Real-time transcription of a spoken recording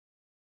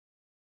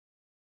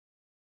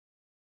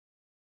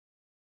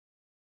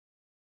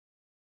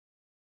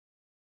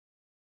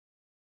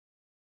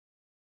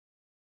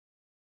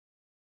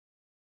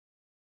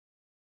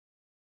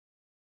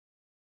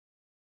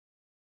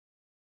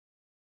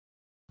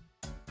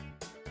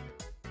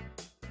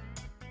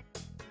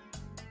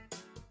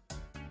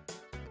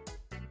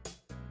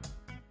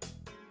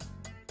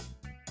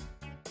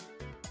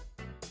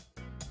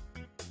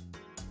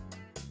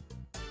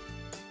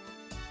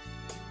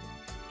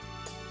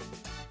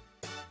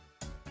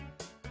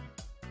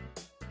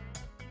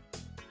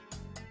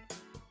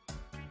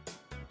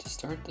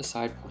start the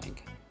side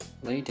plank.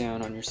 Lay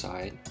down on your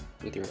side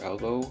with your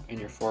elbow and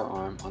your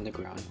forearm on the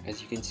ground,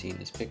 as you can see in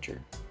this picture.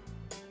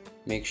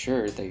 Make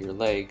sure that your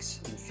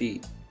legs and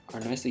feet are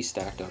nicely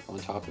stacked up on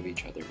top of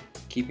each other,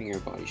 keeping your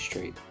body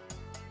straight.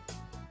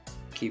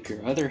 Keep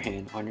your other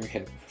hand on your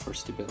hip for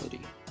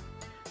stability.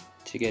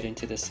 To get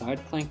into the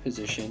side plank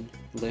position,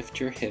 lift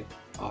your hip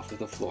off of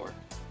the floor.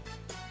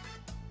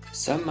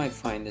 Some might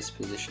find this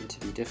position to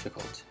be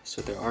difficult,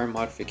 so there are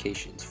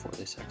modifications for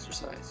this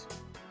exercise.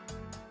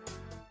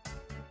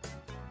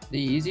 The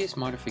easiest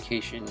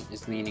modification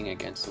is leaning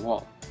against the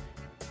wall.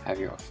 Have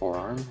your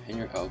forearm and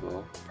your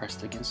elbow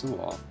pressed against the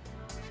wall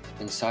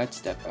and side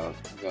step out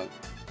about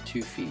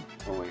 2 feet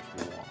away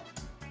from the wall.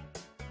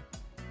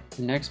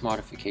 The next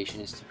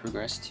modification is to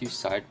progress to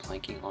side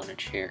planking on a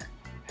chair.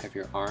 Have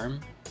your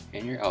arm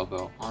and your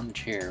elbow on the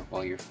chair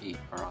while your feet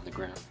are on the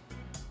ground.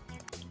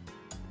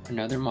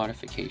 Another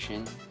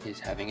modification is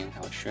having an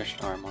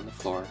outstretched arm on the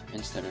floor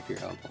instead of your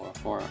elbow or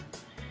forearm.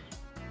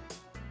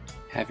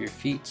 Have your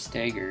feet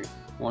staggered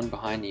one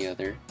behind the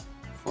other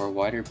for a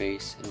wider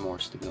base and more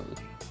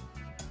stability.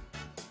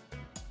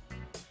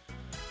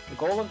 The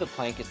goal of the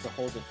plank is to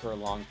hold it for a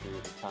long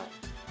period of time.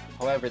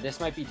 However, this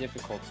might be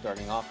difficult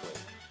starting off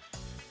with.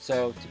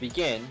 So to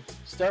begin,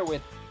 start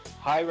with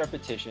high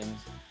repetitions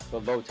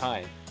but low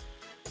time,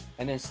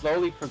 and then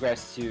slowly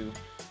progress to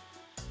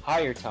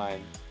higher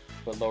time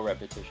but low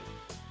repetition.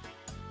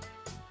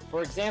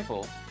 For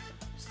example,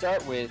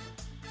 start with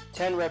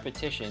 10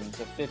 repetitions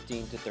of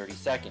 15 to 30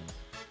 seconds.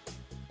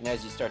 And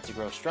as you start to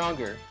grow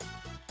stronger,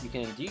 you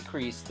can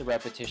decrease the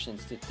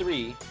repetitions to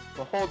 3,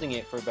 but holding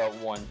it for about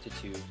 1 to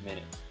 2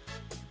 minutes.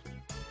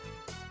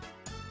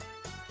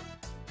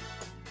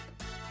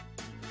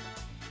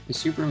 The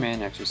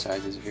Superman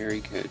exercise is very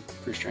good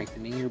for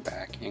strengthening your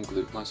back and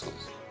glute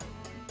muscles.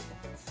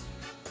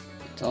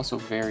 It's also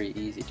very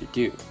easy to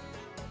do.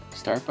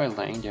 Start by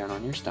laying down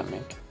on your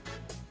stomach,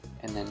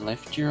 and then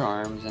lift your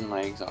arms and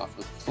legs off of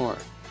the floor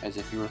as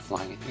if you were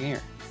flying in the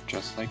air,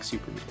 just like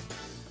Superman.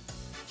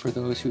 For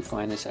those who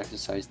find this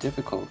exercise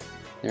difficult,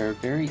 there are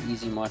very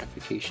easy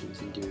modifications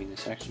in doing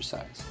this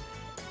exercise.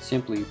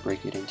 Simply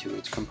break it into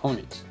its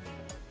components.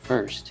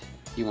 First,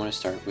 you want to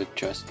start with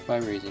just by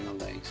raising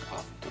the legs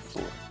off of the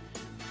floor,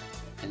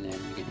 and then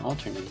you can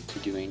alternate to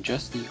doing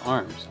just the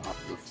arms off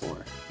of the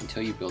floor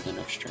until you build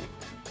enough strength.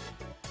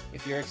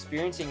 If you're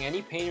experiencing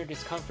any pain or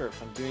discomfort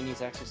from doing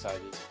these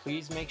exercises,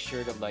 please make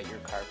sure to let your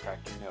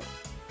chiropractor know.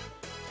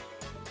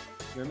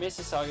 Your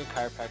Mississauga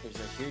chiropractors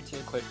are here to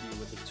equip you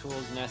with the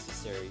tools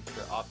necessary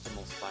for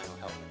optimal spinal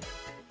health.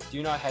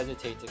 Do not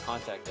hesitate to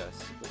contact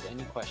us with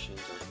any questions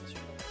or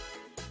concerns.